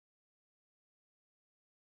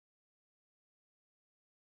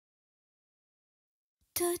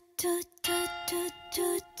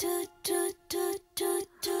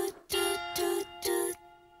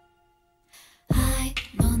愛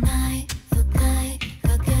のない深い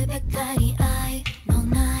影ばかり愛の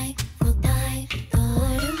ない答え通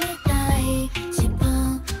るみたい自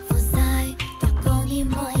分不在どこに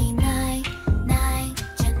もいないない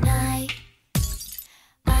じゃない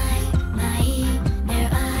愛ないね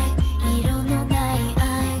愛色のない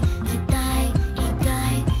愛期待以外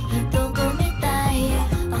人混みたい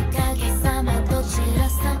おかげさまどちら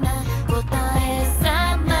さま答え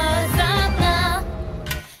さまざま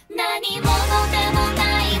何者でもな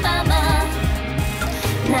いまま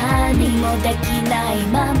何もできない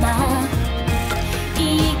まま